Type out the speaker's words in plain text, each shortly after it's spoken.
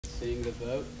Seeing the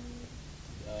vote,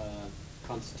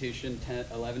 Constitution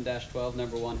 11-12,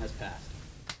 number 1 has passed.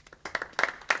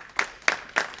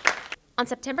 On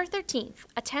September 13th,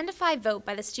 a 10-5 vote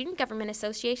by the Student Government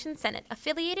Association Senate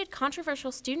affiliated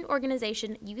controversial student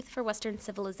organization Youth for Western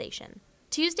Civilization.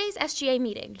 Tuesday's SGA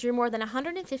meeting drew more than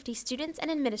 150 students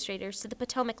and administrators to the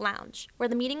Potomac Lounge, where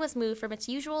the meeting was moved from its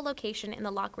usual location in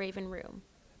the Loch Raven Room.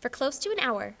 For close to an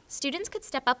hour, students could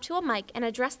step up to a mic and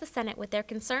address the Senate with their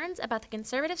concerns about the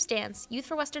conservative stance Youth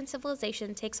for Western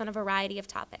Civilization takes on a variety of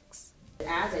topics.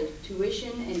 As a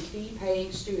tuition and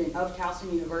fee-paying student of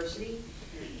Towson University,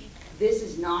 this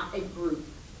is not a group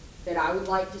that I would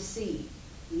like to see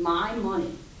my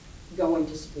money going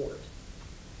to support.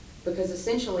 Because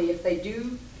essentially, if they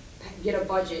do get a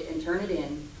budget and turn it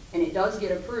in, and it does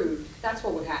get approved, that's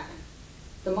what would happen.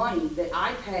 The money that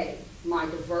I pay my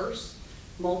diverse,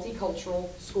 multicultural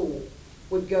school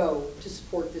would go to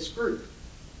support this group.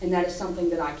 And that is something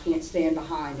that I can't stand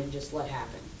behind and just let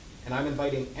happen. And I'm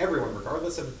inviting everyone,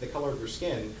 regardless of the color of your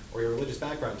skin or your religious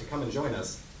background, to come and join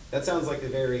us. That sounds like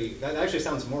that actually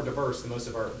sounds more diverse than most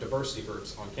of our diversity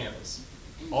groups on campus.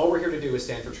 All we're here to do is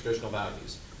stand for traditional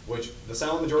values, which the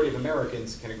silent majority of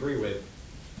Americans can agree with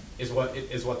is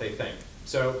what they think.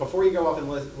 So before you go off and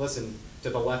listen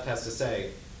to the left has to say,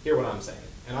 hear what I'm saying.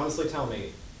 And honestly tell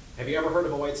me, have you ever heard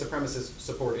of a white supremacist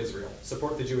support Israel,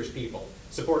 support the Jewish people,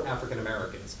 support African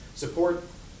Americans, support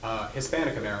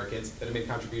Hispanic Americans that have made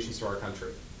contributions to our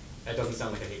country? That doesn't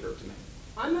sound like a hate group to me.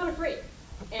 I'm not afraid.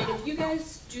 And if you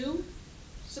guys do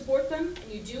support them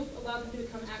and you do allow them to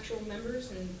become actual members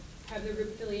and have their group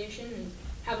affiliation and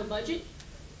have a budget,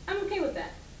 I'm okay with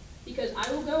that. Because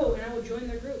I will go and I will join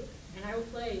their group and I will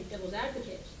play devil's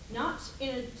advocate. Not in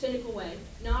a cynical way,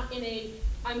 not in a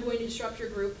I'm going to disrupt your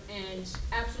group and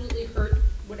absolutely hurt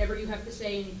whatever you have to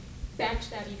say and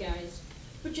backstab you guys,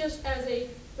 but just as a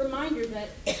reminder that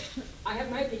I have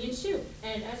my opinions too.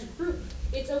 And as a group,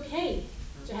 it's okay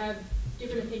to have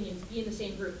different opinions, be in the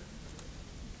same group.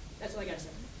 That's all I gotta say.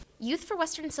 Youth for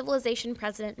Western Civilization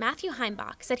President Matthew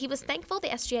Heimbach said he was thankful the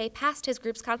SGA passed his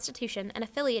group's constitution and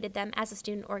affiliated them as a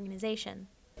student organization.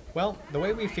 Well, the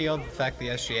way we feel, the fact the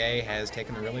SGA has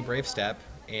taken a really brave step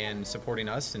in supporting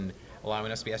us and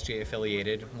allowing us to be SGA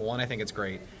affiliated, one, I think it's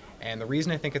great. And the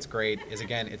reason I think it's great is,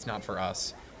 again, it's not for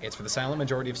us. It's for the silent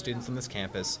majority of students on this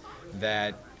campus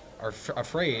that are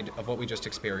afraid of what we just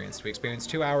experienced. We experienced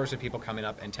 2 hours of people coming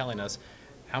up and telling us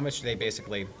how much they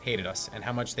basically hated us and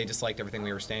how much they disliked everything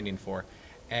we were standing for.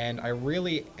 And I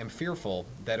really am fearful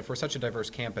that if we're such a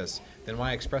diverse campus, then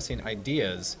why expressing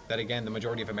ideas that, again, the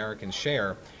majority of Americans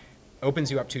share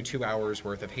opens you up to 2 hours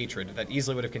worth of hatred that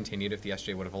easily would have continued if the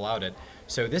SJ would have allowed it.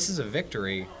 So this is a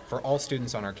victory for all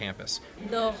students on our campus.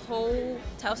 The whole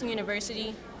Towson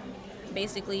University,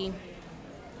 basically,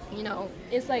 you know,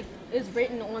 it's like it's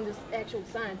written on this actual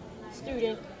sign,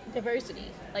 student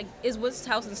diversity, like is what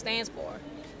Towson stands for.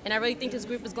 And I really think this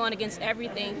group is going against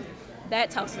everything that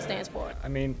Towson stands for. I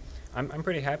mean, I'm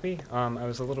pretty happy. I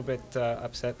was a little bit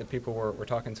upset that people were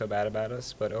talking so bad about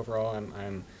us, but overall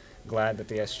I'm glad that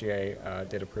the SGA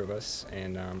did approve us,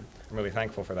 and I'm really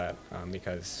thankful for that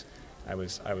because I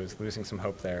was losing some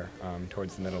hope there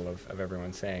towards the middle of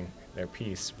everyone saying their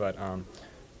piece. But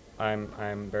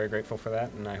I'm very grateful for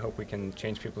that, and I hope we can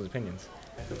change people's opinions.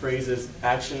 The phrase is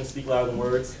actions speak louder than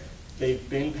words. They've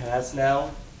been passed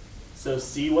now, so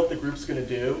see what the group's going to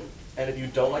do, and if you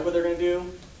don't like what they're going to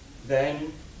do,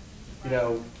 then, you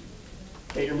know,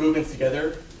 get your movements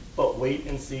together, but wait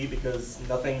and see because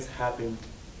nothing's happened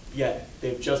yet.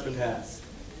 They've just been passed.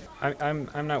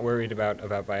 I'm not worried about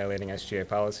violating SGA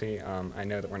policy. I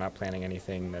know that we're not planning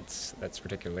anything that's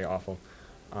particularly awful,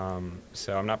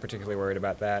 so I'm not particularly worried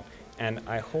about that. And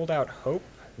I hold out hope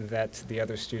that the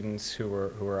other students who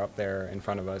were up there in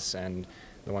front of us and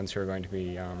the ones who are going to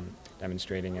be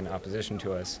demonstrating in opposition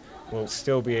to us will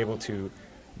still be able to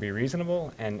be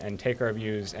reasonable and take our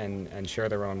views and share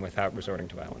their own without resorting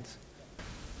to violence.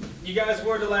 You guys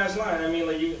were the last line. I mean,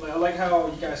 I like how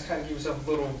you guys kind of give yourself a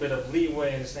little bit of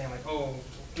leeway in saying, like, oh,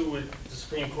 do what the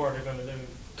Supreme Court are going to do,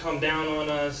 come down on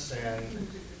us, and,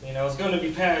 you know, it's going to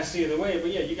be passed either way.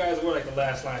 But yeah, you guys were like the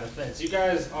last line of defense. You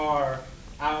guys are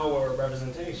our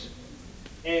representation.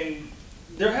 And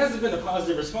there hasn't been a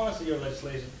positive response to your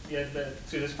legislation, yet,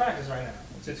 to this practice right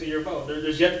now, to your vote.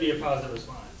 There's yet to be a positive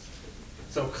response.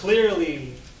 So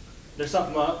clearly, there's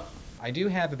something up. I do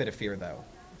have a bit of fear, though,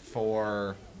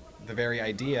 for the very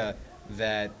idea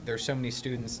that there's so many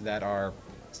students that are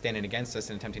standing against us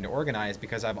and attempting to organize,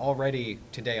 because I've already,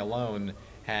 today alone,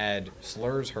 had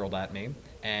slurs hurled at me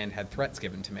and had threats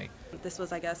given to me. This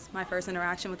was, I guess, my first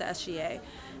interaction with the SGA.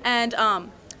 And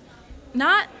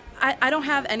I don't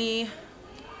have any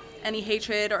any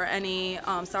hatred or any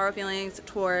sour feelings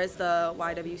towards the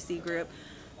YWC group.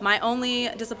 My only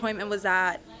disappointment was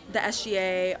that the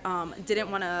SGA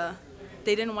didn't want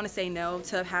to say no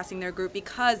to passing their group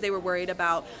because they were worried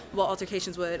about what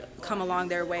altercations would come along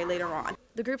their way later on.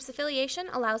 The group's affiliation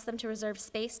allows them to reserve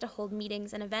space to hold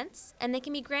meetings and events, and they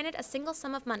can be granted a single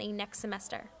sum of money next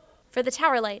semester. For the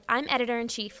Tower Light, I'm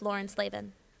Editor-in-Chief Lauren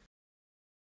Slavin.